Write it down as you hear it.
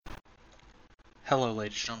Hello,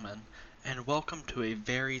 ladies and gentlemen, and welcome to a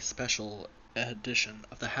very special edition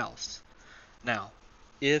of the house. Now,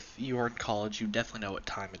 if you are in college, you definitely know what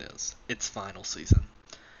time it is. It's final season.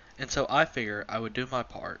 And so I figure I would do my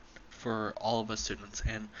part for all of us students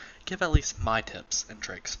and give at least my tips and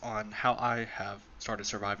tricks on how I have started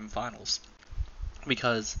surviving finals.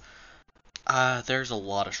 Because there's a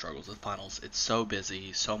lot of struggles with finals. It's so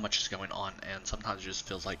busy, so much is going on, and sometimes it just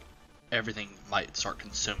feels like everything might start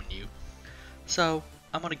consuming you. So,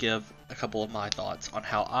 I'm going to give a couple of my thoughts on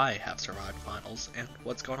how I have survived finals and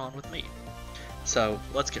what's going on with me. So,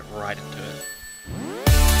 let's get right into it.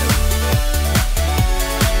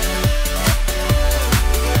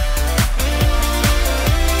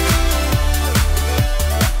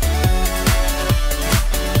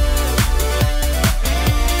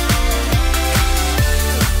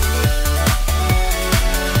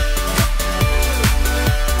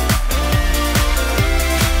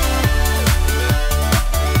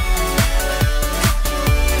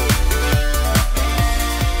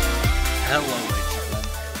 Hello, ladies and gentlemen,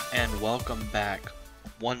 and welcome back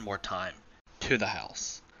one more time to the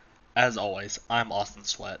house. As always, I'm Austin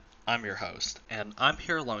Sweat. I'm your host, and I'm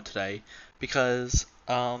here alone today because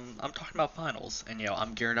I'm talking about finals, and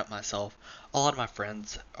I'm gearing up myself. A lot of my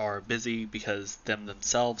friends are busy because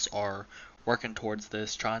themselves are working towards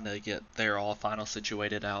this, trying to get their all final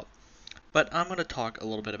situated out. But I'm going to talk a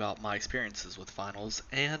little bit about my experiences with finals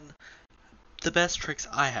and the best tricks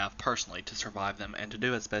I have personally to survive them and to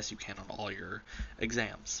do as best you can on all your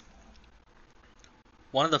exams.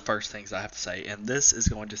 One of the first things I have to say, and this is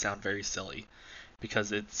going to sound very silly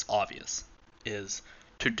because it's obvious, is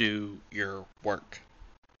to do your work.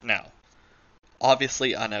 Now,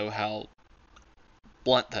 obviously, I know how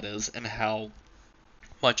blunt that is and how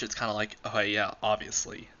much it's kind of like, oh, yeah,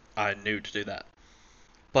 obviously, I knew to do that.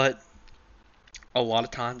 But a lot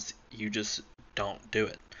of times, you just don't do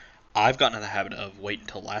it. I've gotten in the habit of waiting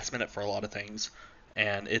until last minute for a lot of things,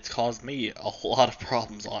 and it's caused me a lot of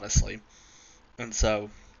problems, honestly. And so,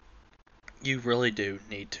 you really do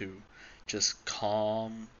need to just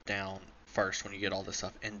calm down first when you get all this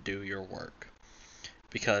stuff and do your work.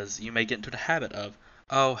 Because you may get into the habit of,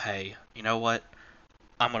 oh, hey, you know what?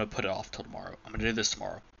 I'm going to put it off till tomorrow. I'm going to do this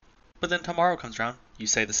tomorrow. But then tomorrow comes around, you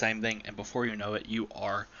say the same thing, and before you know it, you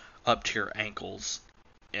are up to your ankles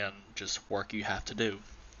in just work you have to do.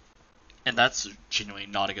 And that's genuinely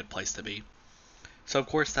not a good place to be. So, of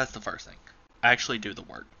course, that's the first thing. Actually do the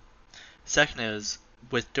work. Second is,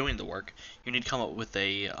 with doing the work, you need to come up with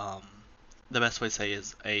the best way to say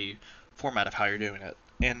is a format of how you're doing it.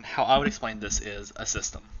 And how I would explain this is a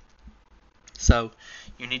system. So,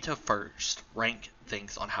 you need to first rank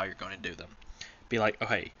things on how you're going to do them. Be like,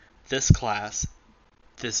 okay, this class,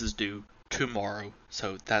 this is due tomorrow,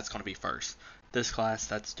 so that's going to be first. This class,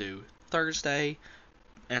 that's due Thursday,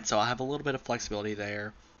 and so I have a little bit of flexibility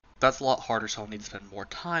there. That's a lot harder, so I'll need to spend more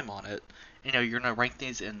time on it. You're going to rank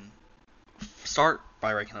these in, start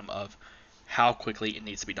by ranking them of how quickly it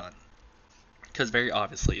needs to be done. Because very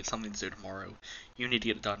obviously, if something's due tomorrow, you need to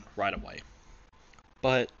get it done right away.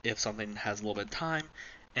 But if something has a little bit of time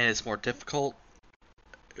and it's more difficult,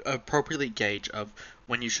 appropriately gauge of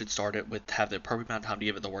when you should start it with have the appropriate amount of time to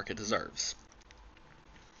give it the work it deserves.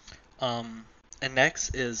 And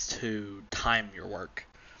next is to time your work.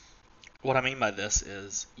 What I mean by this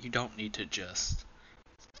is you don't need to just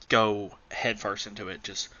go headfirst into it,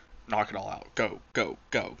 just knock it all out, go, go,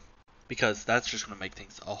 go, because that's just going to make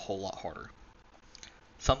things a whole lot harder.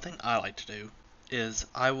 Something I like to do is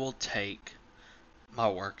I will take my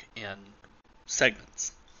work in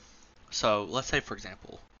segments. So let's say, for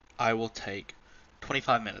example, I will take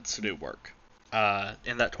 25 minutes to do work.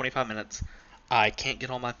 In that 25 minutes, I can't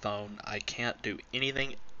get on my phone. I can't do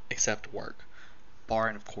anything except work,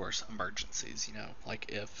 barring, of course, emergencies. Like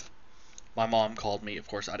if my mom called me, of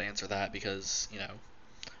course, I'd answer that because,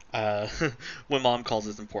 when mom calls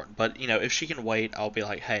is important. But, if she can wait, I'll be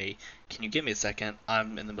like, hey, can you give me a second?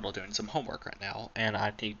 I'm in the middle of doing some homework right now, and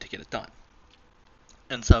I need to get it done.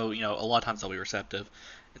 And so, a lot of times they'll be receptive.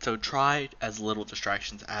 And so try as little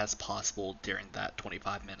distractions as possible during that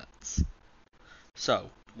 25 minutes. So,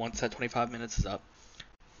 once that 25 minutes is up,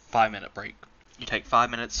 5-minute break. You take 5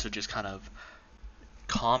 minutes to just kind of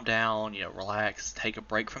calm down, relax, take a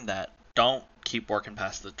break from that. Don't keep working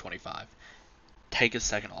past the 25. Take a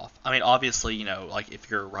second off. I mean, obviously, like if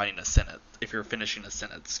you're writing a sentence, if you're finishing a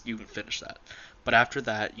sentence, you can finish that. But after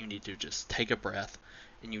that, you need to just take a breath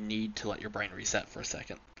and you need to let your brain reset for a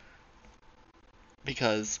second.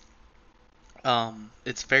 Because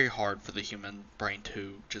it's very hard for the human brain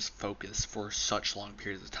to just focus for such long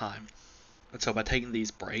periods of time. And so by taking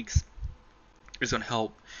these breaks, is going to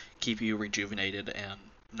help keep you rejuvenated and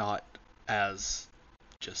not as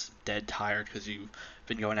just dead tired because you've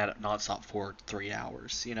been going at it nonstop for 3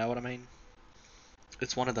 hours. You know what I mean?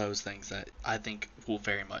 It's one of those things that I think will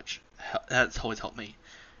very much help. That's always helped me.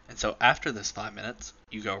 And so after this 5 minutes,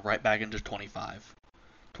 you go right back into 25.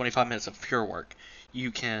 25 minutes of pure work.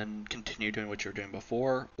 You can continue doing what you were doing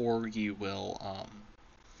before, or you will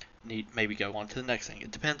need maybe go on to the next thing.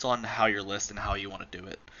 It depends on how your list and how you want to do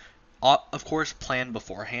it. Of course, plan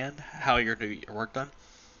beforehand how you're going to get your work done.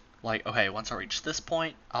 Like, okay, once I reach this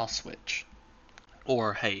point, I'll switch.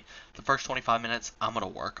 Or, hey, the first 25 minutes, I'm going to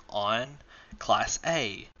work on Class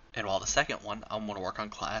A. And while the second one, I'm going to work on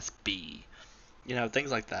Class B. You know,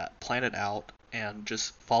 things like that. Plan it out and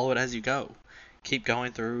just follow it as you go. Keep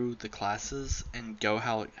going through the classes and go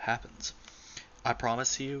how it happens. I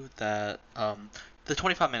promise you that the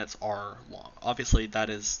 25 minutes are long. Obviously, that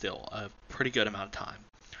is still a pretty good amount of time.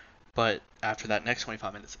 But after that next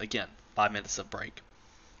 25 minutes, again, 5 minutes of break.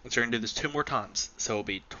 And so you're going to do this 2 more times. So it'll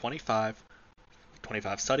be 25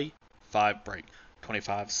 study, 5 break.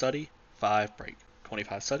 25 study, 5 break.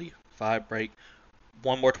 25 study, 5 break.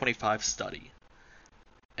 1 more 25 study.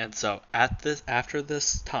 And so after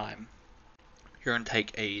this time, you're going to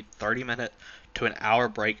take a 30-minute to an hour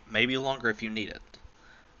break, maybe longer if you need it.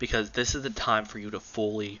 Because this is the time for you to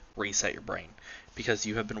fully reset your brain. Because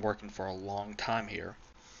you have been working for a long time here.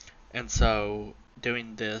 And so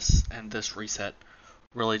doing this and this reset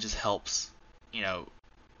really just helps,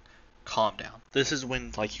 calm down. This is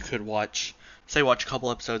when, like, you could watch a couple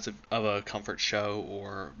episodes of a comfort show,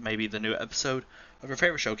 or maybe the new episode of your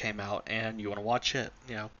favorite show came out and you want to watch it.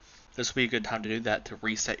 This would be a good time to do that, to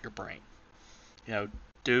reset your brain.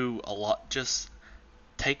 Do a lot. Just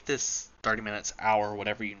take this 30 minutes, hour,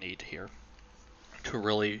 whatever you need here, to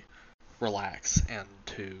really relax and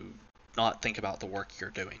to not think about the work you're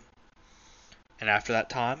doing. And after that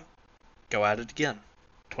time, go at it again.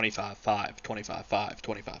 25, 5, 25, 5,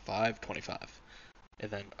 25, 5, 25.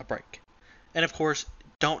 And then a break. And of course,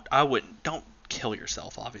 don't kill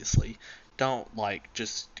yourself, obviously. Don't,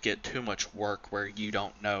 just get too much work where you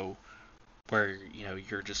don't know, where,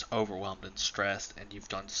 you're just overwhelmed and stressed and you've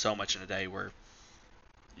done so much in a day where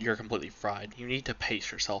you're completely fried. You need to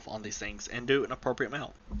pace yourself on these things and do an appropriate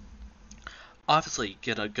amount. Obviously,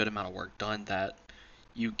 get a good amount of work done that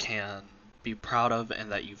you can be proud of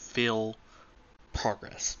and that you feel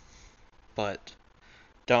progress. But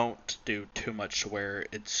don't do too much to where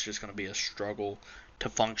it's just going to be a struggle to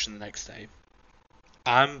function the next day.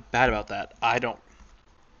 I'm bad about that.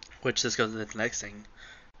 Which this goes into the next thing.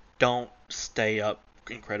 Don't stay up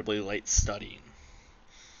incredibly late studying.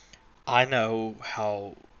 I know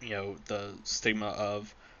how, the stigma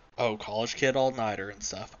of, oh, college kid all-nighter and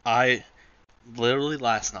stuff. Literally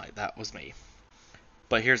last night, that was me.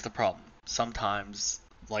 But here's the problem. Sometimes,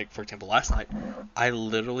 like, for example, last night, I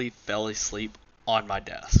literally fell asleep on my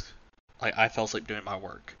desk. I fell asleep doing my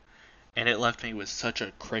work. And it left me with such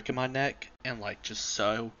a crick in my neck and, just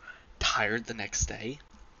so tired the next day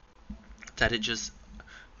that it just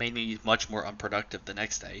made me much more unproductive the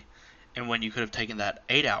next day. And when you could have taken that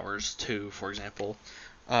 8 hours to, for example,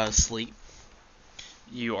 sleep,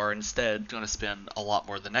 you are instead going to spend a lot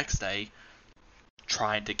more the next day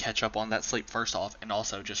trying to catch up on that sleep first off, and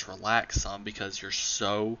also just relax some because you're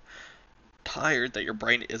so tired that your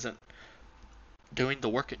brain isn't doing the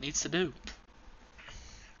work it needs to do.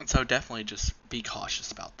 And so definitely just be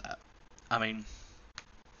cautious about that. I mean,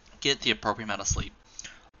 get the appropriate amount of sleep.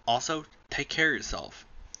 Also, take care of yourself.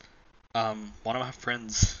 One of my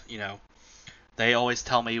friends, they always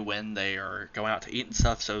tell me when they are going out to eat and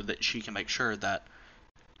stuff so that she can make sure that,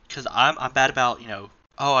 because I'm bad about,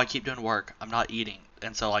 oh, I keep doing work, I'm not eating,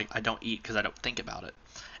 and so, I don't eat because I don't think about it.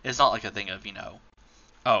 It's not like a thing of,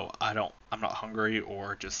 oh, I'm not hungry,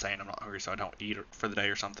 or just saying I'm not hungry so I don't eat for the day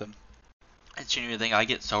or something. It's genuine thing. I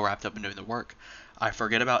get so wrapped up in doing the work, I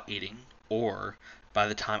forget about eating, or by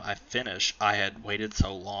the time I finish, I had waited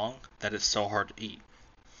so long that it's so hard to eat.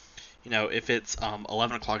 If it's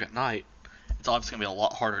 11 o'clock at night, it's obviously going to be a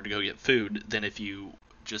lot harder to go get food than if you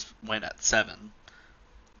just went at 7.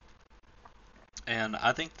 And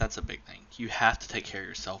I think that's a big thing. You have to take care of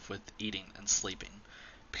yourself with eating and sleeping.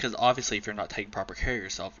 Because obviously if you're not taking proper care of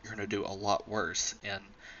yourself, you're going to do a lot worse in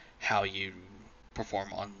how you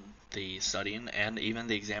perform on the studying and even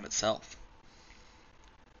the exam itself.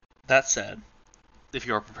 That said, if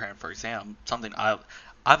you are preparing for exam, something I've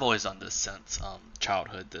always done this since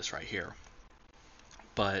childhood, this right here.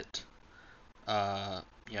 But,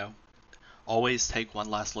 always take one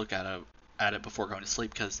last look at it before going to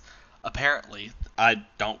sleep, because apparently,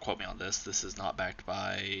 don't quote me on this, this is not backed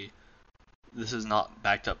by this is not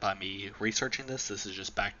backed up by me researching this. This is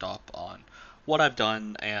just backed up on what I've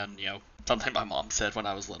done and, something my mom said when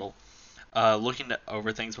I was little. Looking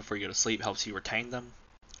over things before you go to sleep helps you retain them.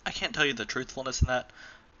 I can't tell you the truthfulness in that,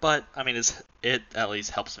 but I mean, it at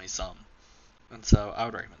least helps me some, and so I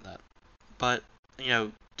would recommend that. But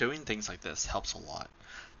doing things like this helps a lot.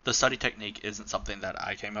 The study technique isn't something that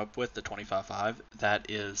I came up with, the 25-5. That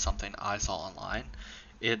is something I saw online.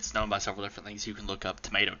 It's known by several different things. You can look up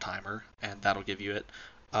tomato timer, and that'll give you it.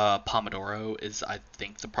 Pomodoro is, I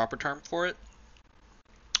think, the proper term for it.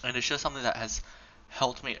 And it's just something that has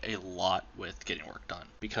helped me a lot with getting work done.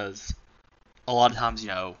 Because a lot of times,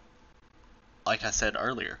 like I said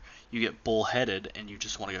earlier, you get bullheaded and you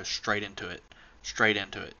just want to go straight into it. Straight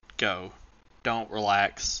into it. Go. Don't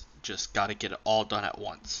relax. Just got to get it all done at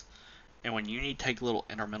once. And when you need to take little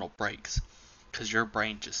intermittent breaks, because your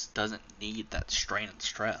brain just doesn't need that strain and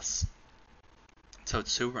stress. So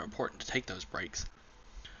it's super important to take those breaks.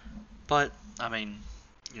 But, I mean,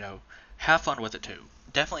 have fun with it too.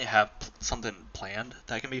 Definitely have something planned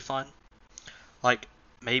that can be fun. Like,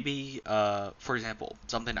 maybe, for example,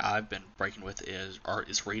 something I've been breaking with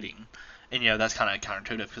is reading. And, that's kind of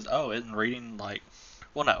counterintuitive because, isn't reading like,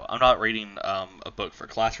 well, no, I'm not reading a book for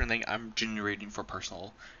class or anything. I'm genuinely reading for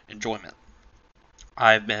personal enjoyment.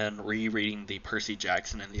 I've been rereading the Percy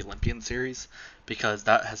Jackson and the Olympian series because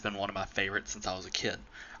that has been one of my favorites since I was a kid.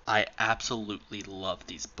 I absolutely love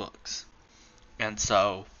these books. And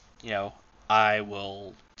so, I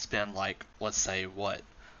will spend like, let's say,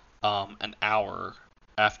 an hour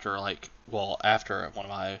after after one of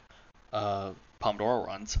my Pomodoro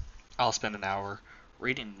runs, I'll spend an hour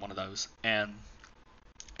reading one of those. And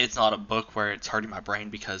it's not a book where it's hurting my brain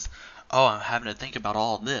because, I'm having to think about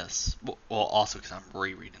all this. Well, also because I'm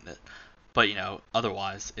rereading it. But,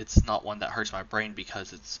 otherwise, it's not one that hurts my brain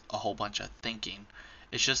because it's a whole bunch of thinking.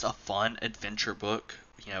 It's just a fun adventure book,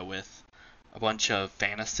 with a bunch of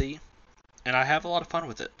fantasy. And I have a lot of fun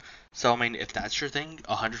with it. So, I mean, if that's your thing,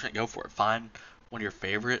 100% go for it. Find one of your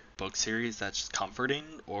favorite book series that's comforting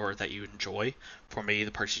or that you enjoy. For me,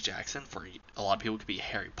 the Percy Jackson. For a lot of people, it could be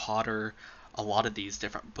Harry Potter. A lot of these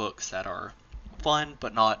different books that are fun,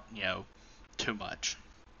 but not, too much.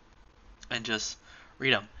 And just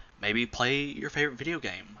read them. Maybe play your favorite video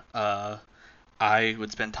game. I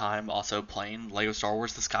would spend time also playing Lego Star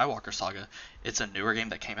Wars The Skywalker Saga. It's a newer game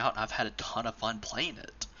that came out, and I've had a ton of fun playing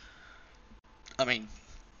it. I mean,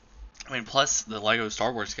 plus the Lego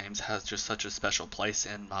Star Wars games has just such a special place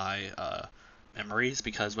in my memories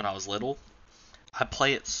because when I was little, I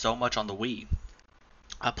play it so much on the Wii.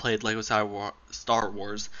 I played Lego Star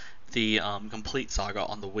Wars, the complete saga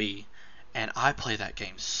on the Wii, and I played that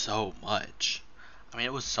game so much. I mean,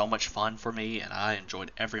 it was so much fun for me, and I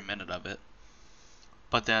enjoyed every minute of it.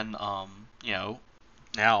 But then,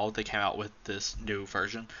 now they came out with this new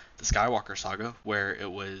version, the Skywalker Saga, where it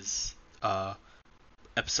was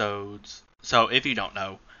episodes. So, if you don't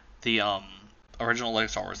know, the original Lego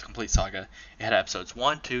Star Wars, the complete saga, it had episodes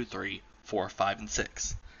 1, 2, 3, 4, 5, and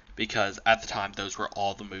 6. Because at the time, those were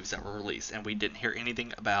all the movies that were released, and we didn't hear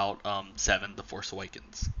anything about 7, The Force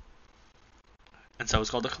Awakens. And so it's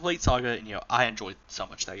called the Complete Saga, and I enjoyed so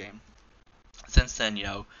much that game. Since then,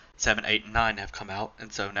 7, 8, and 9 have come out,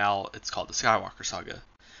 and so now it's called the Skywalker Saga,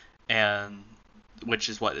 and which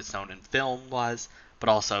is what it's known in film-wise, but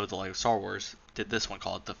also the Lego Star Wars did this one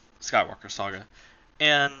called the Skywalker Saga.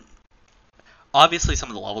 And obviously some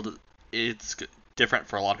of the levels, it's different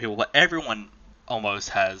for a lot of people, but everyone almost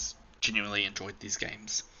has genuinely enjoyed these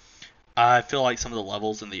games. I feel like some of the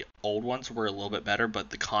levels in the old ones were a little bit better, but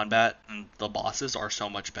the combat and the bosses are so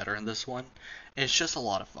much better in this one. And it's just a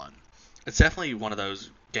lot of fun. It's definitely one of those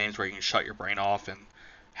games where you can shut your brain off and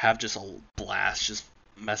have just a blast just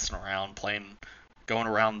messing around, playing, going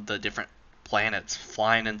around the different planets,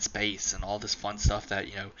 flying in space, and all this fun stuff that,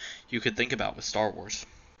 you could think about with Star Wars.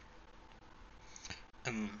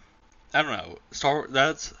 And I don't know,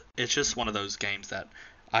 it's just one of those games that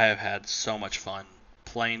I have had so much fun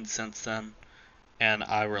playing since then, and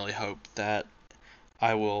I really hope that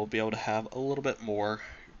I will be able to have a little bit more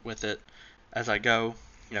with it as I go.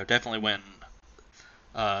 Definitely when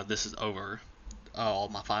this is over, all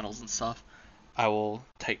my finals and stuff, I will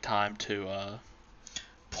take time to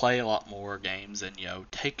play a lot more games and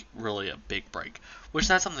take really a big break, which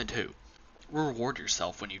that's something too. Reward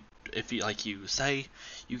yourself when you say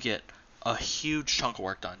you get a huge chunk of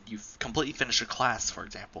work done. You've completely finished a class, for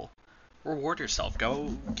example. Reward yourself.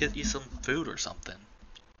 Go get you some food or something.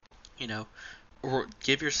 Or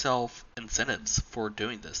give yourself incentives for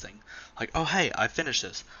doing this thing. Like, oh hey, I finished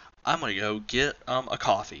this. I'm gonna go get a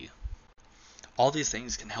coffee. All these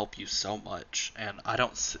things can help you so much, and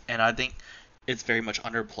I think it's very much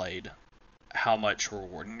underplayed how much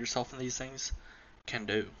rewarding yourself in these things can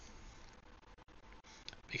do.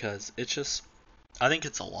 Because it's just, I think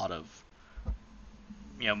it's a lot of,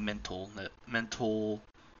 mental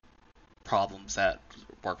problems that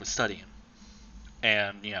work with studying.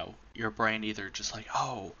 And, your brain either just like,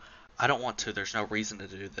 oh, I don't want to, there's no reason to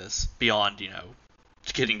do this beyond,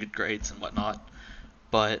 getting good grades and whatnot.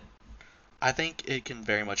 But I think it can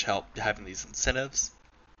very much help having these incentives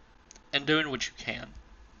and doing what you can.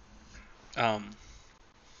 Um,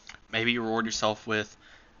 Maybe you reward yourself with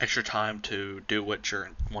extra time to do what you're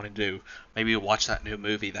wanting to do. Maybe you watch that new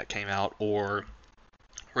movie that came out, or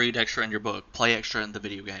read extra in your book, play extra in the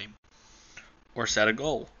video game, or set a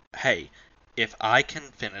goal. Hey, if I can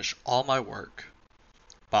finish all my work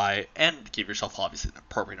by, and give yourself obviously an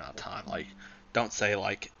appropriate amount of time, like, don't say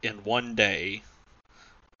like in one day,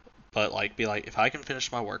 but like be like, if I can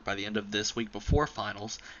finish my work by the end of this week before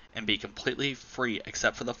finals and be completely free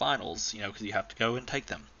except for the finals, because you have to go and take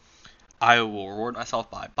them, I will reward myself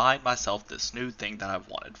by buying myself this new thing that I've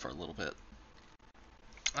wanted for a little bit.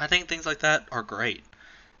 I think things like that are great,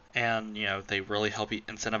 and they really help you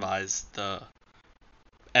incentivize the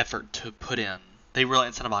effort to put in. They really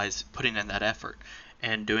incentivize putting in that effort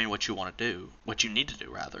and doing what you want to do, what you need to do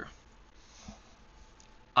rather.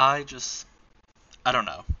 I just, I don't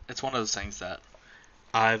know. It's one of those things that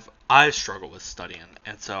I struggle with studying,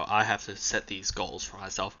 and so I have to set these goals for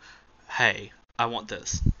myself. Hey, I want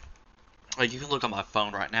this. Like, you can look on my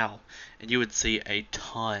phone right now, and you would see a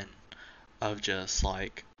ton of just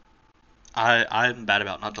like, I'm bad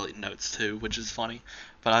about not deleting notes too, which is funny,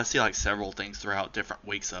 but I see like several things throughout different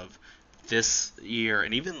weeks of this year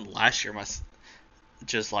and even last year,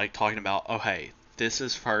 just like talking about, oh hey, this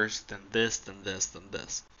is first, then this, then this, then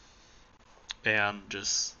this, and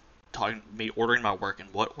just talking me ordering my work in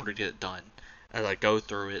what order to get it done as I go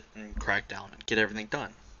through it and crack down and get everything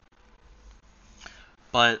done.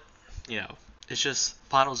 But it's just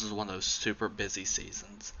finals is one of those super busy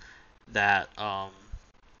seasons that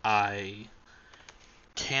I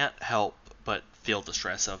can't help but feel the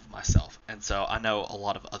stress of myself, and so I know a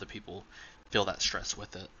lot of other people feel that stress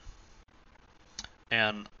with it.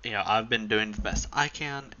 And I've been doing the best I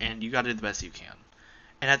can, and you got to do the best you can.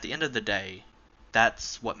 And at the end of the day,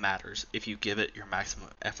 that's what matters. If you give it your maximum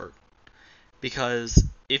effort, because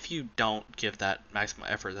if you don't give that maximum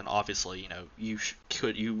effort, then obviously you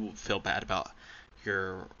feel bad about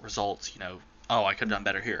your results. Oh, I could have done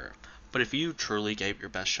better here. But if you truly gave your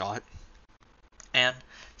best shot, and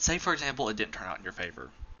say for example it didn't turn out in your favor,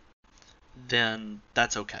 then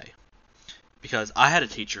that's okay. Because I had a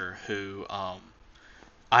teacher who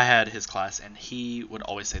I had his class, and he would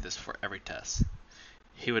always say this for every test.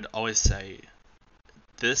 He would always say,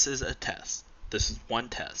 "This is a test. This is one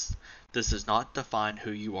test. This does not define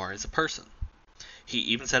who you are as a person." He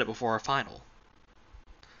even said it before our final.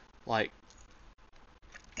 Like,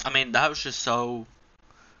 I mean, that was just so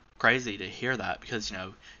crazy to hear that, because,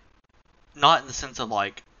 not in the sense of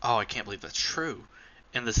like, oh, I can't believe that's true.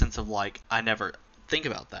 In the sense of like, I never think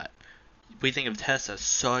about that. We think of tests as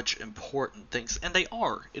such important things, and they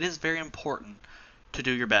are. It is very important to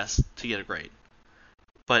do your best to get a grade.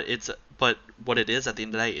 But what it is at the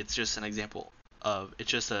end of the day, it's just an example of,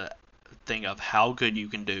 it's just a thing of how good you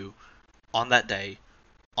can do on that day,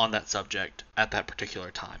 on that subject, at that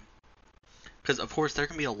particular time. Because of course there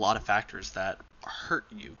can be a lot of factors that hurt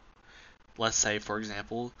you. Let's say, for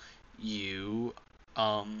example, you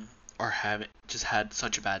are having just had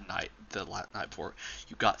such a bad night the night before.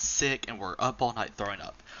 You got sick and were up all night throwing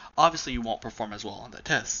up. Obviously, you won't perform as well on that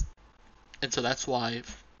test, and so that's why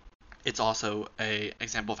it's also a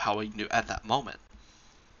example of how we can do at that moment.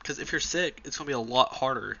 Because if you're sick, it's going to be a lot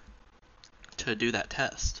harder to do that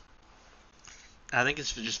test. And I think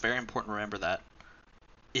it's just very important to remember that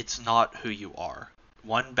it's not who you are.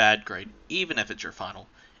 One bad grade, even if it's your final,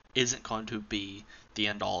 isn't going to be the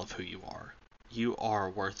end all of who you are. You are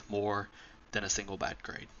worth more than a single bad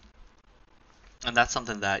grade. And that's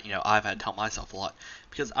something that, I've had to tell myself a lot,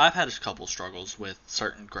 because I've had a couple struggles with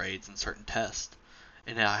certain grades and certain tests,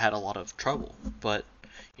 and I had a lot of trouble. But,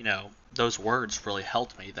 those words really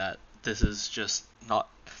helped me that this is just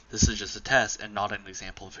a test and not an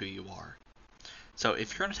example of who you are. So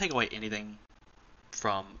if you're going to take away anything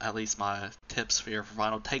from at least my tips for your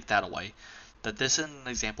final, take that away. That this isn't an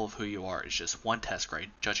example of who you are. It's just one test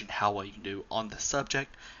grade judging how well you can do on this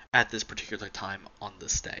subject at this particular time on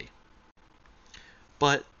this day.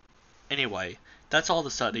 But anyway, that's all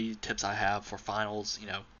the study tips I have for finals.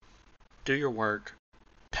 Do your work,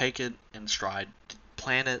 take it in stride,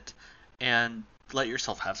 plan it, and let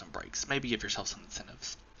yourself have some breaks. Maybe give yourself some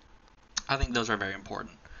incentives. I think those are very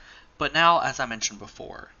important. But now, as I mentioned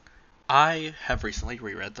before, I have recently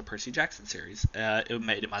reread the Percy Jackson series. It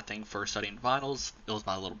made it my thing for studying finals. It was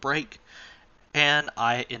my little break. And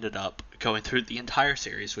I ended up going through the entire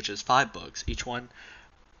series, which is 5 books, each one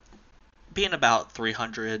being about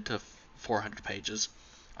 300 to 400 pages.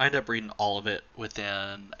 I ended up reading all of it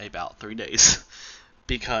within about 3 days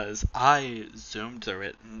because I zoomed through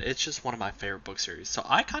it, and it's just one of my favorite book series. So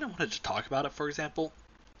I kind of wanted to talk about it. For example,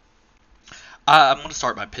 I'm going to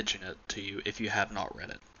start by pitching it to you if you have not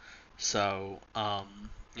read it. So,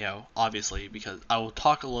 obviously, because I will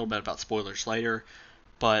talk a little bit about spoilers later,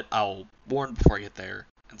 but I'll warn before I get there.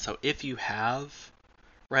 And so, if you have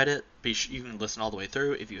read it, you can listen all the way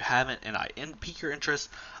through. If you haven't, and I pique your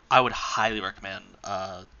interest, I would highly recommend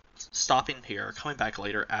stopping here, coming back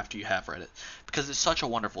later after you have read it, because it's such a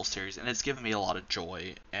wonderful series, and it's given me a lot of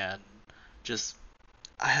joy, and just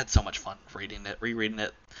I had so much fun reading it, rereading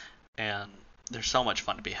it, and there's so much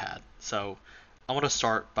fun to be had. So I want to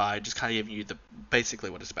start by just kind of giving you basically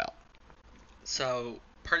what it's about. So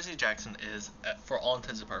Percy Jackson is, for all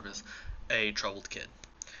intents and purposes, a troubled kid.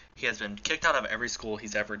 He has been kicked out of every school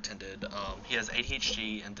he's ever attended. He has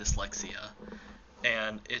ADHD and dyslexia,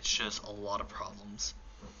 and it's just a lot of problems.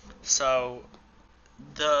 So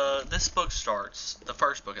this book starts, the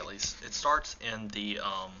first book at least, it starts in the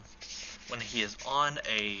when he is on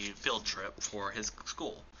a field trip for his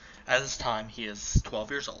school. At this time, he is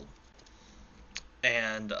 12 years old,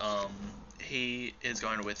 and he is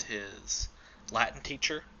going with his Latin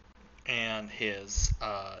teacher and his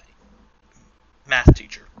math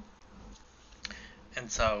teacher.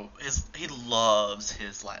 And so he loves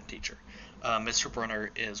his Latin teacher. Mr.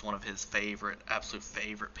 Brunner is one of his absolute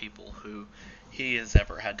favorite people who he has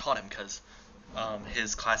ever had taught him, because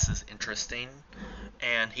his class is interesting,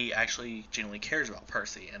 and he actually genuinely cares about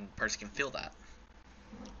Percy, and Percy can feel that.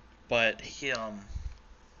 But he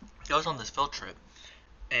goes on this field trip,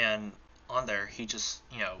 and on there he just,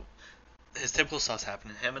 his typical stuff's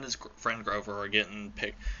happening. Him and his friend Grover are getting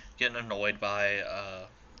annoyed by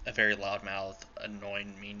a very loudmouth,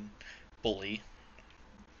 annoying, mean bully.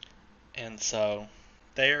 And so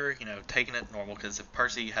they're, taking it normal, because if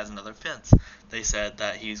Percy has another offense, they said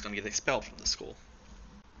that he's going to get expelled from the school.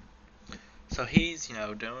 So he's,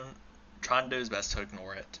 trying to do his best to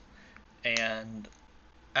ignore it. And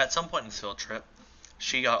at some point in this field trip,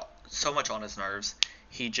 she got so much on his nerves,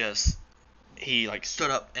 he stood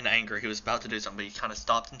up in anger. He was about to do something, but he kind of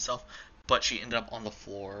stopped himself, but she ended up on the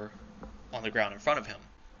floor, on the ground in front of him,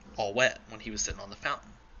 all wet, when he was sitting on the fountain.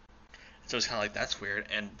 So it's kind of like, that's weird.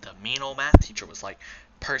 And the mean old math teacher was like,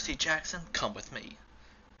 Percy Jackson, come with me.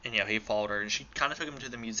 And he followed her, and she kind of took him to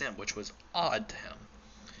the museum, which was odd to him.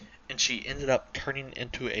 And she ended up turning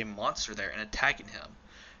into a monster there and attacking him,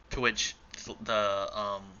 to which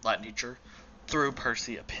the Latin teacher threw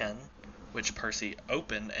Percy a pen, which Percy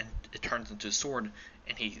opened, and it turns into a sword,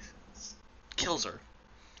 and he kills her.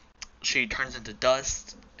 She turns into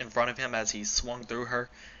dust in front of him as he swung through her,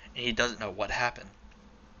 and he doesn't know what happened.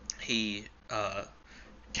 He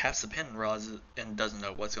casts the pen and doesn't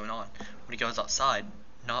know what's going on. When he goes outside,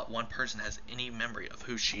 not one person has any memory of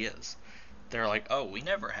who she is. They're like, oh, we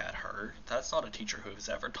never had her. That's not a teacher who has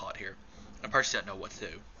ever taught here. And Percy doesn't know what to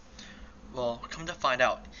do. Well, come to find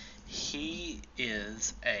out, he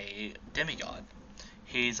is a demigod.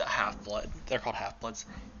 He's a half-blood. They're called half-bloods.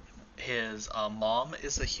 His mom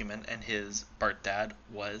is a human, and his birth dad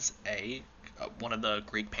was one of the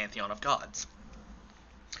Greek pantheon of gods.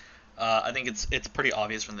 I think it's pretty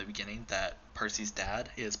obvious from the beginning that Percy's dad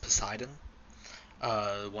is Poseidon,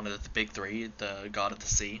 one of the big three, the god of the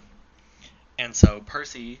sea. And so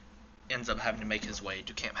Percy ends up having to make his way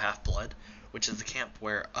to Camp Half-Blood, which is the camp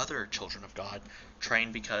where other children of God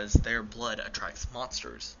train because their blood attracts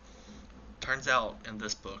monsters. Turns out in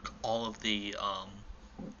this book, all of the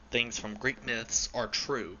things from Greek myths are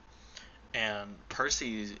true, and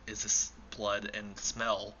Percy is this blood and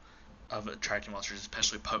smell of attracting monsters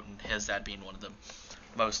especially potent, his dad being one of the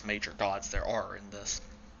most major gods there are in this.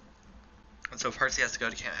 And so Percy has to go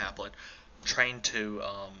to Camp Half-Blood, train to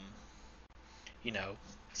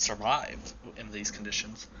survive in these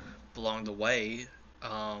conditions. But along the way,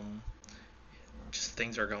 just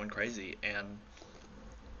things are going crazy, and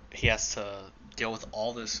he has to deal with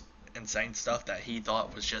all this insane stuff that he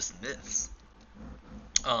thought was just myths.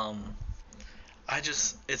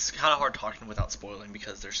 It's kind of hard talking without spoiling,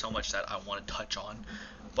 because there's so much that I want to touch on,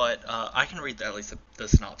 but I can read at least the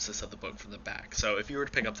synopsis of the book from the back. So if you were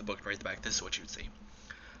to pick up the book and read the back, this is what you would see.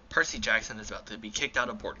 Percy Jackson is about to be kicked out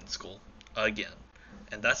of boarding school again,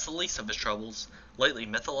 and that's the least of his troubles. Lately,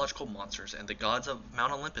 mythological monsters and the gods of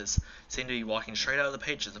Mount Olympus seem to be walking straight out of the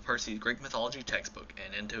pages of Percy's Greek mythology textbook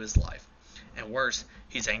and into his life. And worse,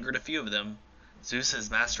 he's angered a few of them.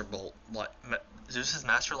 Zeus's master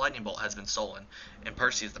lightning bolt has been stolen, and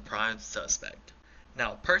Percy is the prime suspect.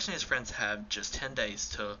 Now, Percy and his friends have just 10 days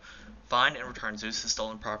to find and return Zeus's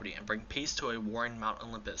stolen property and bring peace to a warring Mount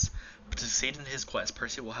Olympus. But to succeed in his quest,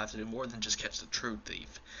 Percy will have to do more than just catch the true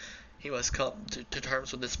thief. He must come to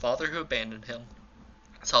terms with his father who abandoned him,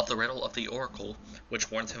 solve the riddle of the oracle, which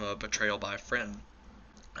warns him of betrayal by a friend,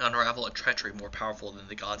 and unravel a treachery more powerful than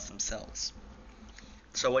the gods themselves.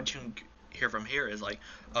 So what you can hear from here is like,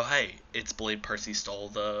 oh hey, it's believed Percy stole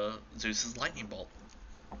the Zeus's lightning bolt.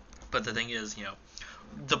 But the thing is,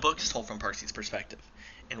 the book is told from Percy's perspective,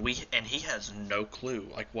 and he has no clue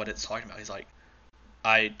like what it's talking about. He's like,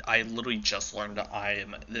 I literally just learned that I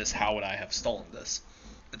am this. How would I have stolen this?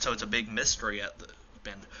 And so it's a big mystery at the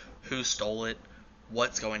end. Who stole it?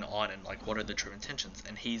 What's going on? And like, what are the true intentions?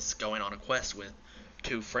 And he's going on a quest with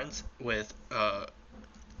two friends, with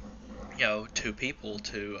two people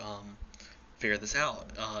to figure this out.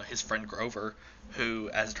 His friend Grover, who,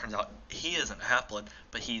 as it turns out, he isn't a half-blood,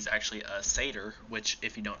 but he's actually a satyr, which,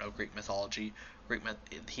 if you don't know Greek mythology,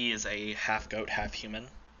 he is a half-goat, half-human.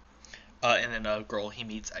 And then a girl he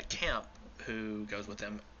meets at camp who goes with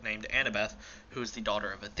him named Annabeth, who is the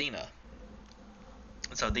daughter of Athena.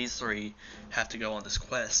 So these three have to go on this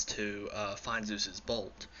quest to find Zeus's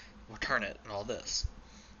bolt, return it, and all this.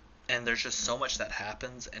 And there's just so much that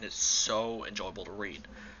happens, and it's so enjoyable to read.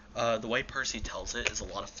 The way Percy tells it is a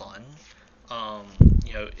lot of fun.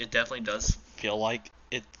 It definitely does feel like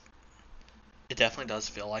it. It definitely does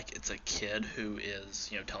feel like it's a kid who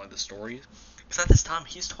is, telling the story. Because at this time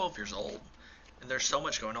he's 12 years old, and there's so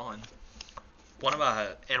much going on. One of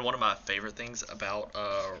my favorite things about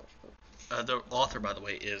the author, by the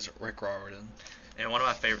way, is Rick Riordan, and one of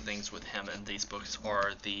my favorite things with him in these books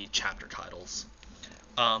are the chapter titles.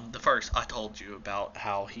 The first, I told you about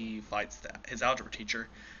how he fights his algebra teacher.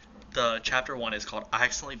 The chapter 1 is called I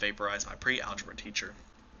Accidentally Vaporized My Pre-Algebra Teacher.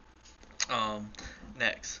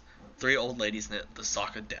 Next, Three Old Ladies Knit the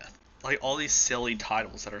Sock of Death. Like, all these silly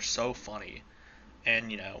titles that are so funny.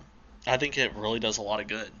 And, I think it really does a lot of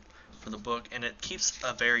good for the book. And it keeps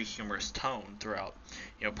a very humorous tone throughout.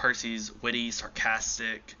 Percy's witty,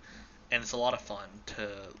 sarcastic, and it's a lot of fun to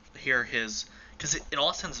hear his... Because in all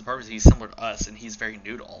intents and purposes, he's similar to us, and he's very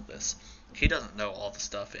new to all this. He doesn't know all the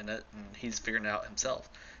stuff in it, and he's figuring it out himself.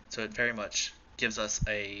 So it very much gives us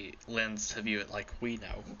a lens to view it like we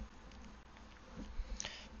know.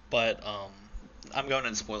 But I'm going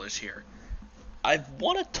into spoilers here. I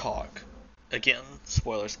want to talk, again,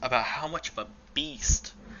 spoilers, about how much of a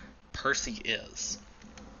beast Percy is.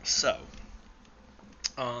 So,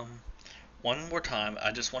 one more time,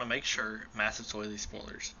 I just want to make sure, massive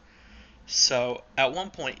spoilers. So, at one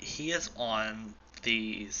point, he is on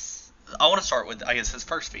these... I want to start with, I guess, his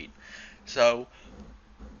first feat. So,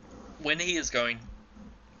 when he is going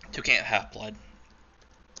to Camp Half-Blood,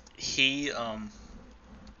 he's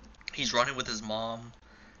running with his mom,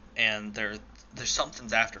 and there's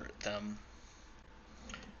something's after them.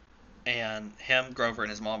 And him, Grover, and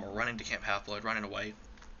his mom are running to Camp Half-Blood, running away.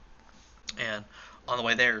 And on the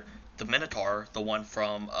way there, the Minotaur, the one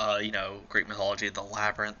from, Greek mythology, the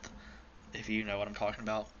Labyrinth, if you know what I'm talking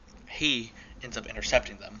about, he ends up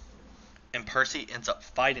intercepting them. And Percy ends up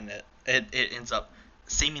fighting it. It ends up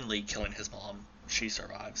seemingly killing his mom. She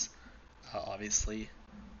survives, obviously.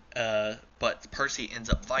 But Percy ends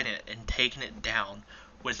up fighting it and taking it down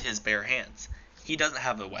with his bare hands. He doesn't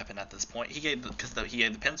have a weapon at this point. He gave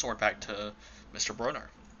the pen sword back to Mr. Brunner.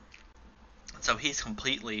 So he's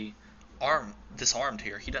completely disarmed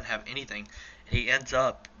here. He doesn't have anything. He ends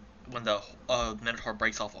up, when the Minotaur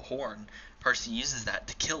breaks off a horn, Percy uses that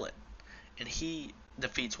to kill it. And he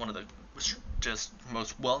defeats one of the just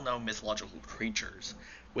most well-known mythological creatures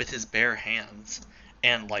with his bare hands.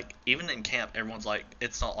 And, like, even in camp, everyone's like,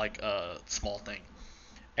 it's not like a small thing.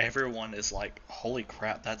 Everyone is like, holy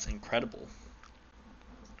crap, that's incredible.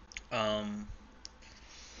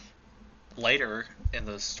 Later in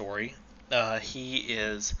the story, he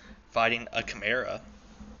is fighting a chimera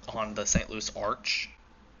on the St. Louis Arch,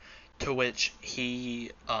 to which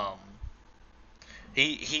he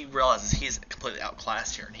realizes he's completely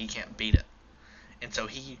outclassed here and he can't beat it. And so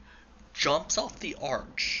he jumps off the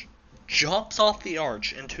arch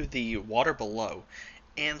into the water below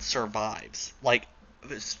and survives. Like,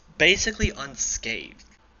 basically unscathed.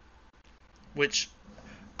 Which,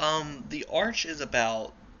 the arch is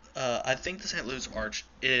about, I think the St. Louis Arch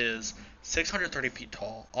is 630 feet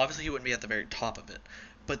tall. Obviously he wouldn't be at the very top of it,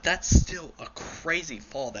 but that's still a crazy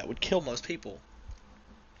fall that would kill most people.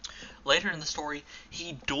 Later in the story,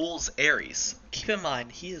 he duels Ares. Keep in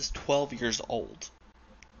mind, he is 12 years old.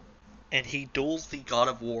 And he duels the god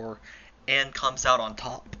of war and comes out on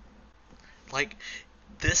top. Like,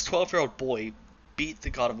 this 12-year-old boy beat the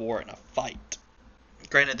god of war in a fight.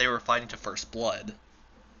 Granted, they were fighting to first blood,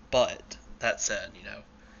 but that said,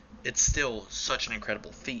 it's still such an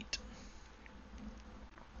incredible feat.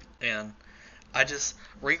 And I just,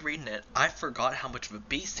 rereading it, I forgot how much of a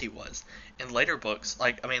beast he was. In later books,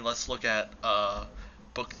 let's look at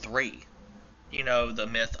book 3. The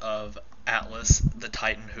myth of Atlas, the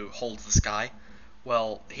Titan who holds the sky.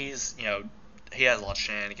 Well, he has a lot of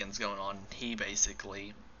shenanigans going on. He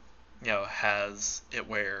basically, has it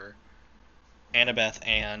where Annabeth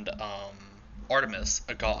and Artemis,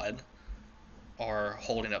 a god, are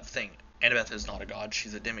holding up the thing. Annabeth is not a god,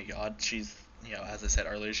 she's a demigod. She's, as I said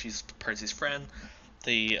earlier, she's Perseus' friend,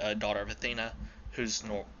 the daughter of Athena,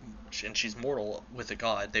 and she's mortal with a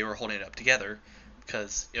god. They were holding it up together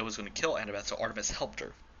because it was going to kill Annabeth, so Artemis helped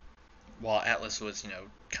her, while Atlas was,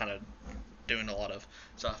 kind of doing a lot of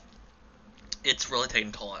stuff. It's really taking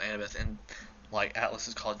a toll on Annabeth, and, Atlas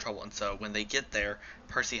is causing trouble, and so when they get there,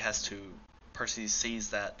 Percy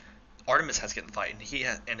sees that Artemis has to get in the fight,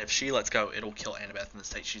 and if she lets go, it'll kill Annabeth in the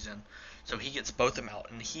state she's in. So he gets both of them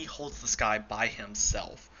out, and he holds the sky by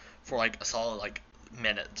himself for, a solid,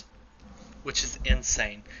 minute, which is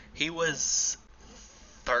insane. He was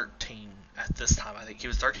 13 at this time, I think. He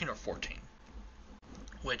was 13 or 14.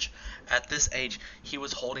 Which, at this age, he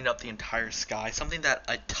was holding up the entire sky, something that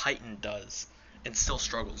a Titan does and still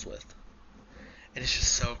struggles with. And it's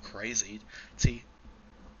just so crazy to see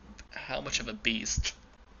how much of a beast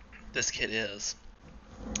this kid is.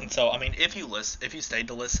 And so, if you stayed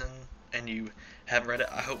to listen and you haven't read it,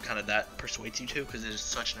 I hope kind of that persuades you to, because it is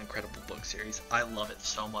such an incredible book series. I love it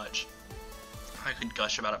so much. I could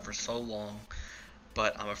gush about it for so long,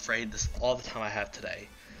 but I'm afraid this is all the time I have today.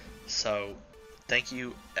 So, thank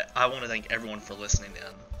you. I want to thank everyone for listening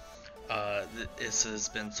in. This has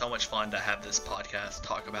been so much fun to have this podcast,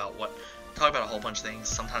 talk about a whole bunch of things,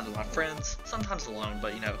 sometimes with my friends, sometimes alone,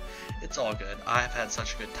 but it's all good. I've had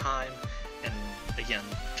such a good time, and again,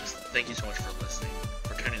 just thank you so much for listening,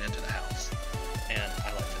 for tuning into the house, and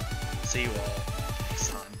I like it. See you all